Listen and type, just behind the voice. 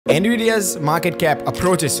NVIDIA's market cap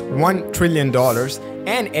approaches $1 trillion,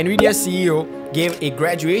 and NVIDIA CEO gave a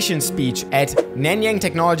graduation speech at Nanyang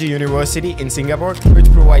Technology University in Singapore,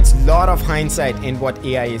 which provides a lot of hindsight in what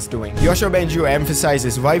AI is doing. Benjio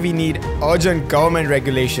emphasizes why we need urgent government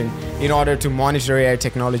regulation in order to monitor AI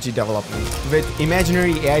technology development. With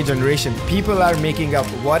imaginary AI generation, people are making up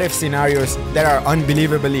what-if scenarios that are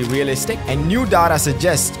unbelievably realistic, and new data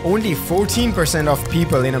suggests only 14% of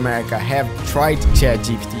people in America have tried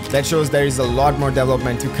ChatGPT. That shows there is a lot more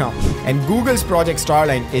development to come. And Google's Project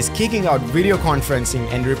Starline is kicking out video conferencing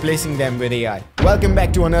and replacing them with AI. Welcome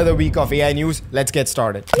back to another week of AI news. Let's get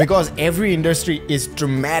started. Because every industry is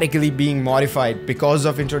dramatically being modified because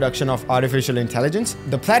of introduction of artificial intelligence,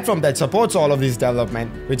 the platform that supports all of this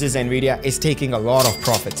development, which is NVIDIA, is taking a lot of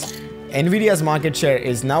profits. NVIDIA's market share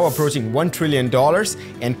is now approaching $1 trillion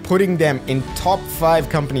and putting them in top 5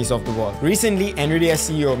 companies of the world. Recently, NVIDIA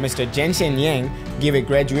CEO Mr. Jensen Yang gave a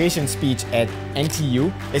graduation speech at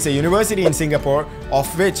NTU. It's a university in Singapore,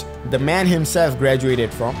 of which the man himself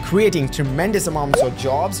graduated from, creating tremendous amounts of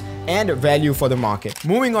jobs and value for the market.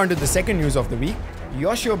 Moving on to the second news of the week,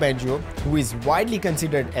 Benjio, who is widely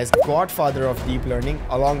considered as godfather of deep learning,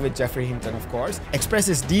 along with Jeffrey Hinton of course,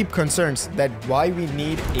 expresses deep concerns that why we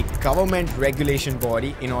need a government regulation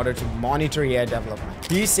body in order to monitor AI development.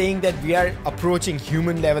 He is saying that we are approaching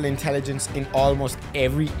human-level intelligence in almost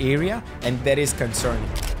every area, and that is concerning.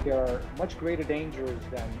 There are much greater dangers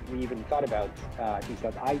than we even thought about, at least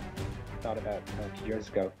that I thought about 2 years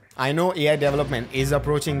ago. I know AI development is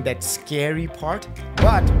approaching that scary part,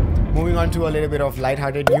 but moving on to a little bit of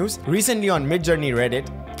lighthearted news. Recently on Midjourney Reddit,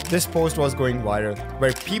 this post was going viral,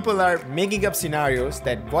 where people are making up scenarios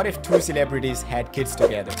that what if 2 celebrities had kids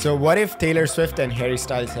together? So what if Taylor Swift and Harry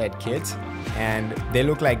Styles had kids and they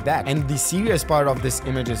look like that? And the serious part of this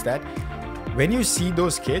image is that when you see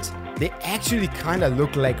those kids, they actually kind of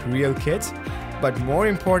look like real kids, but more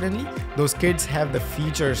importantly, those kids have the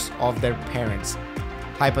features of their parents.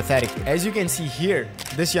 Hypothetically, as you can see here,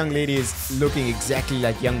 this young lady is looking exactly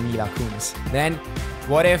like young Mila Kunis. Then,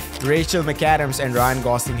 what if Rachel McAdams and Ryan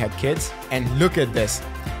Gosling had kids? And look at this.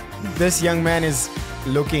 This young man is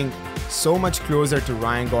looking so much closer to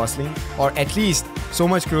Ryan Gosling, or at least so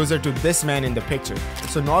much closer to this man in the picture.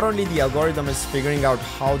 So not only the algorithm is figuring out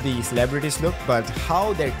how the celebrities look, but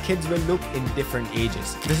how their kids will look in different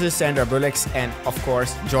ages. This is Sandra Bullock's and of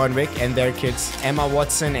course John Wick and their kids, Emma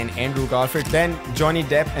Watson and Andrew Garfield. Then Johnny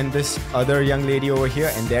Depp and this other young lady over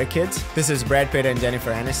here and their kids. This is Brad Pitt and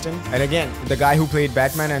Jennifer Aniston. And again, the guy who played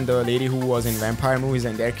Batman and the lady who was in vampire movies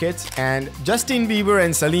and their kids. And Justin Bieber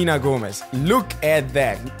and Selena Gomez. Look at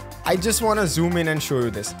that. I just want to zoom in and show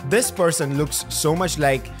you this. This person looks so much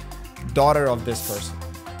like daughter of this person.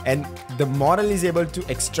 And the model is able to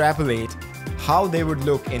extrapolate how they would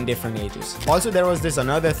look in different ages. Also, there was this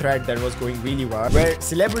another thread that was going really well, where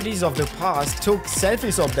celebrities of the past took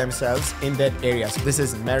selfies of themselves in that area. So this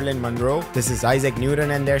is Marilyn Monroe, this is Isaac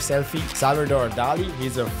Newton and their selfie, Salvador Dali,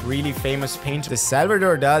 he's a really famous painter. The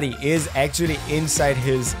Salvador Dali is actually inside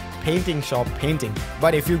his painting shop painting.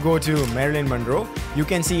 But if you go to Marilyn Monroe, you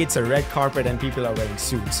can see it's a red carpet and people are wearing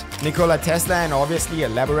suits. Nikola Tesla and obviously a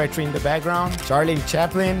laboratory in the background. Charlie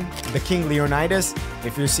Chaplin, the King Leonidas.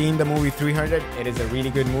 If you've seen the movie 300, it is a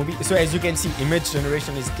really good movie. So as you can see, image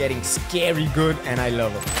generation is getting scary good and I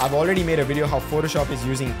love it. I've already made a video how Photoshop is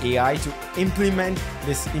using AI to implement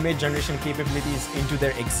this image generation capabilities into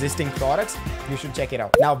their existing products. You should check it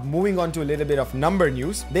out. Now moving on to a little bit of number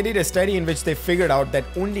news. They did a study in which they figured out that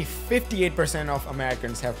only 58% of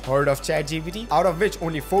Americans have heard of ChatGPT, out of which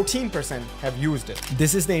only 14% have used it.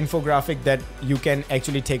 This is the infographic that you can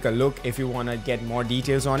actually take a look if you want to get more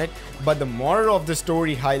details on it. But the moral of the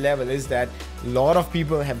story, high level, is that a lot of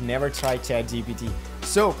people have never tried ChatGPT.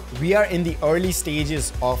 So we are in the early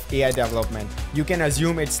stages of AI development. You can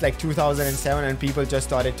assume it's like 2007 and people just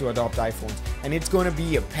started to adopt iPhones. And it's going to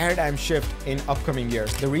be a paradigm shift in upcoming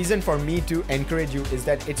years. The reason for me to encourage you is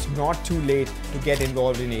that it's not too late to get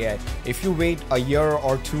involved in AI. If you wait a year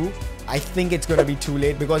or 2, I think it's going to be too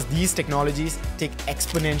late, because these technologies take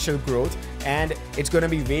exponential growth and it's going to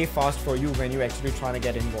be way fast for you when you actually try to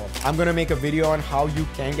get involved. I'm going to make a video on how you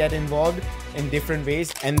can get involved in different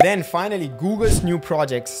ways. And then finally, Google's new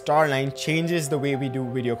project Starline changes the way we do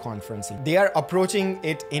video conferencing. They are approaching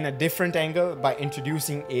it in a different angle by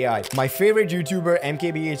introducing AI. My favorite YouTuber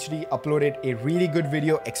MKBHD uploaded a really good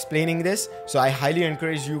video explaining this, so I highly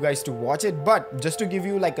encourage you guys to watch it. But just to give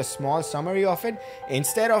you like a small summary of it,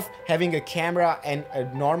 instead of having a camera and a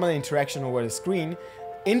normal interaction over the screen,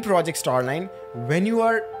 in Project Starline, when you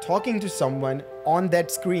are talking to someone on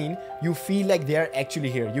that screen, you feel like they are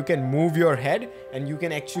actually here. You can move your head and you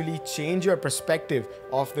can actually change your perspective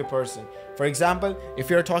of the person. For example, if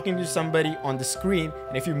you're talking to somebody on the screen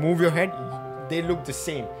and if you move your head, they look the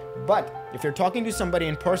same. But if you're talking to somebody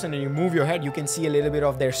in person and you move your head, you can see a little bit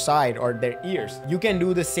of their side or their ears. You can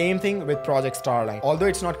do the same thing with Project Starline. Although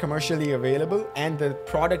it's not commercially available and the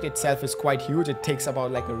product itself is quite huge, it takes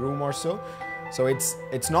about like a room or so. So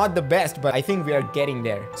it's not the best, but I think we are getting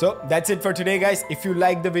there. So that's it for today, guys. If you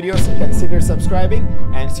like the videos, consider subscribing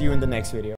and see you in the next video.